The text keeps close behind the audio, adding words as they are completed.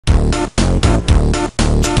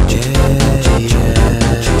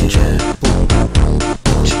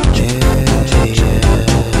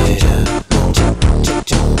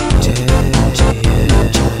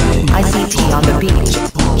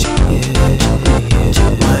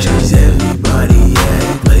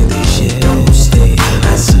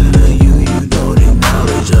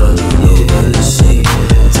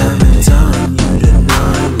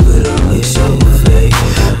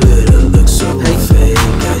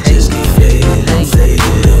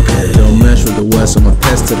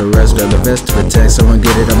vest to protect. Someone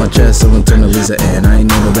get it on my chest, someone turn to Lisa, and I ain't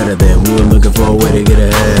know no better than we were looking for a way to get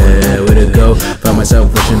ahead. Way to go, found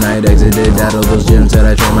myself wishing I had exited out of those gyms that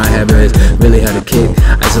I trained my habits. Really had a kick,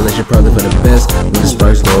 isolation probably for the best. When the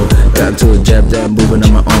sparks low, got into a jab that I'm moving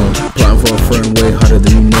on my own. Plotting for a friend way harder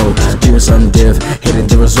than you know. Doing something diff, hated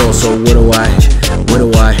the result, so what do I,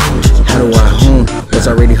 how do I hone? What's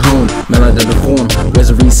already honed, Maladapted form, where's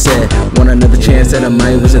the reset? Want another chance at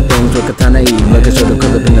amaie was a thing for kitanie. Looking shoulder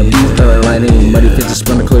cut up in the beast, color lightning. Muddy fits to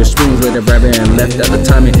spun the clear springs, later rapping and left out the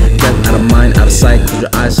timing. Left out of mind, out of sight, close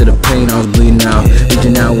your eyes to the pain. I was bleeding out,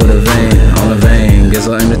 reaching out with a vein, all in vain. Guess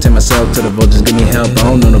I'll entertain myself till the vultures give me help. I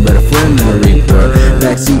don't know no better friend than a reaper.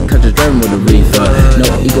 Backseat, country driving with a reefer. No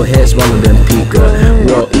ego head smaller than Pika.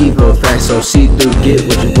 World evil, facts so see through. Get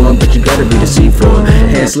what you want, but you gotta be deceitful.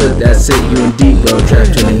 Hand slip, that's it, you in deep, bro. Trash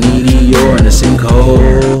turning